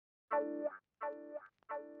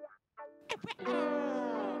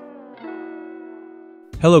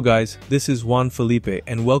Hello guys, this is Juan Felipe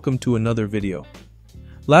and welcome to another video.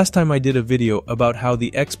 Last time I did a video about how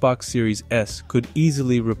the Xbox Series S could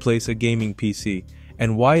easily replace a gaming PC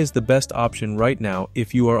and why is the best option right now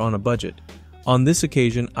if you are on a budget. On this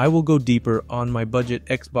occasion, I will go deeper on my budget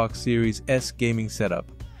Xbox Series S gaming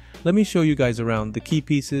setup. Let me show you guys around the key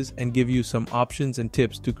pieces and give you some options and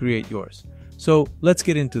tips to create yours. So let's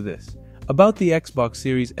get into this. About the Xbox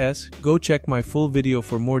Series S, go check my full video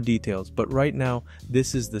for more details, but right now,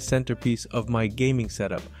 this is the centerpiece of my gaming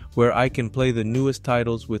setup, where I can play the newest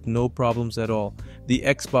titles with no problems at all. The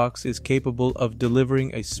Xbox is capable of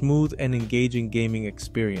delivering a smooth and engaging gaming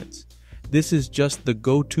experience. This is just the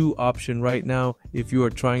go-to option right now if you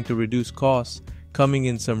are trying to reduce costs, coming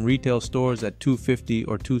in some retail stores at $250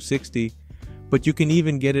 or $260, but you can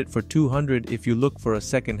even get it for $200 if you look for a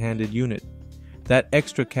second-handed unit. That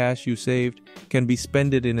extra cash you saved can be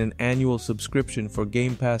spent in an annual subscription for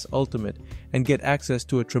Game Pass Ultimate and get access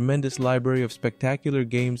to a tremendous library of spectacular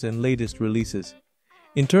games and latest releases.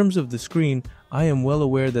 In terms of the screen, I am well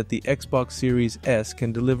aware that the Xbox Series S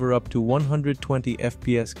can deliver up to 120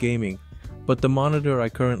 FPS gaming, but the monitor I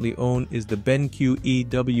currently own is the BenQ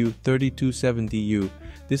EW3270U.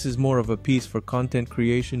 This is more of a piece for content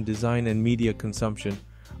creation, design, and media consumption.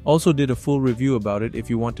 Also did a full review about it if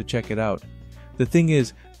you want to check it out. The thing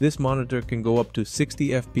is, this monitor can go up to 60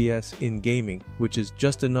 FPS in gaming, which is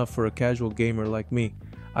just enough for a casual gamer like me.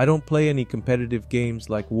 I don't play any competitive games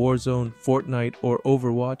like Warzone, Fortnite, or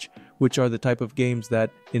Overwatch, which are the type of games that,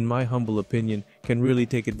 in my humble opinion, can really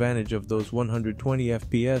take advantage of those 120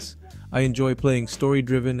 FPS. I enjoy playing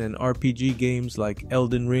story-driven and RPG games like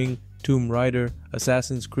Elden Ring, Tomb Raider,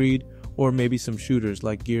 Assassin's Creed, or maybe some shooters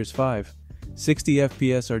like Gears 5. 60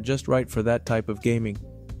 FPS are just right for that type of gaming.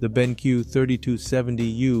 The BenQ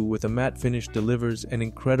 3270U with a matte finish delivers an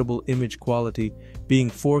incredible image quality. Being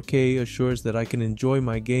 4K assures that I can enjoy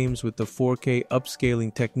my games with the 4K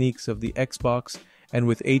upscaling techniques of the Xbox and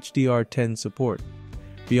with HDR10 support.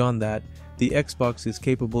 Beyond that, the Xbox is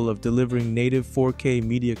capable of delivering native 4K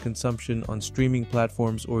media consumption on streaming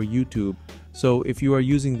platforms or YouTube, so if you are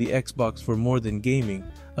using the Xbox for more than gaming,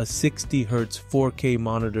 a 60Hz 4K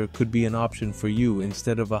monitor could be an option for you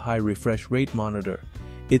instead of a high refresh rate monitor.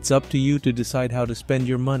 It's up to you to decide how to spend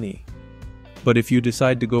your money. But if you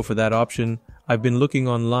decide to go for that option, I've been looking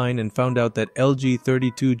online and found out that LG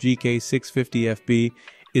 32GK650FB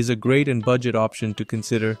is a great and budget option to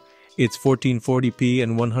consider. It's 1440p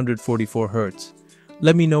and 144Hz.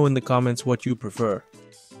 Let me know in the comments what you prefer.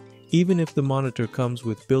 Even if the monitor comes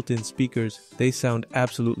with built-in speakers, they sound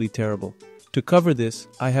absolutely terrible. To cover this,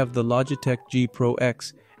 I have the Logitech G Pro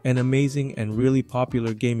X, an amazing and really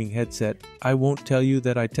popular gaming headset. I won't tell you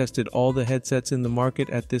that I tested all the headsets in the market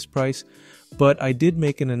at this price, but I did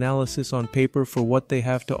make an analysis on paper for what they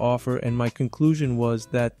have to offer, and my conclusion was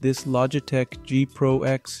that this Logitech G Pro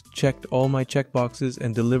X checked all my checkboxes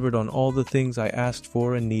and delivered on all the things I asked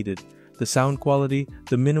for and needed. The sound quality,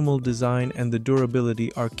 the minimal design, and the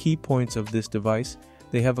durability are key points of this device.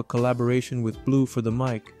 They have a collaboration with Blue for the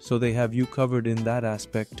mic, so they have you covered in that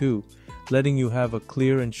aspect too, letting you have a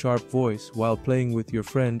clear and sharp voice while playing with your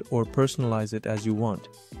friend or personalize it as you want.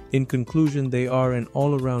 In conclusion, they are an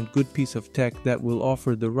all-around good piece of tech that will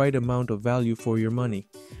offer the right amount of value for your money.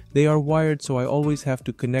 They are wired, so I always have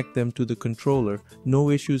to connect them to the controller, no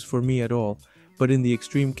issues for me at all, but in the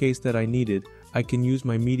extreme case that I needed, I can use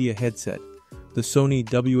my media headset, the Sony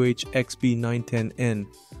WH-XB910N,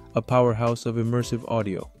 a powerhouse of immersive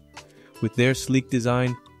audio. With their sleek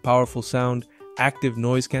design, powerful sound, active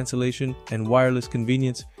noise cancellation, and wireless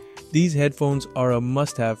convenience, these headphones are a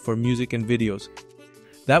must-have for music and videos.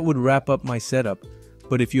 That would wrap up my setup,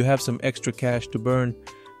 but if you have some extra cash to burn,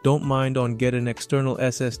 don't mind on get an external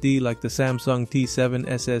SSD like the Samsung T7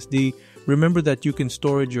 SSD. Remember that you can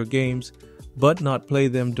storage your games, but not play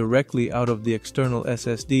them directly out of the external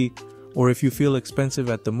SSD, or if you feel expensive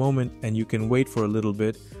at the moment and you can wait for a little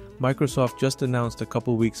bit, Microsoft just announced a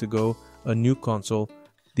couple weeks ago a new console,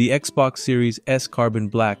 the Xbox Series S Carbon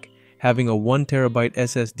Black, having a 1TB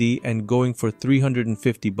SSD and going for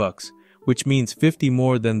 $350, which means 50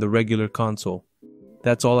 more than the regular console.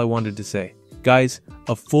 That's all I wanted to say. Guys,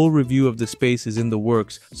 a full review of the space is in the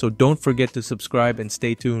works, so don't forget to subscribe and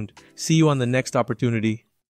stay tuned. See you on the next opportunity.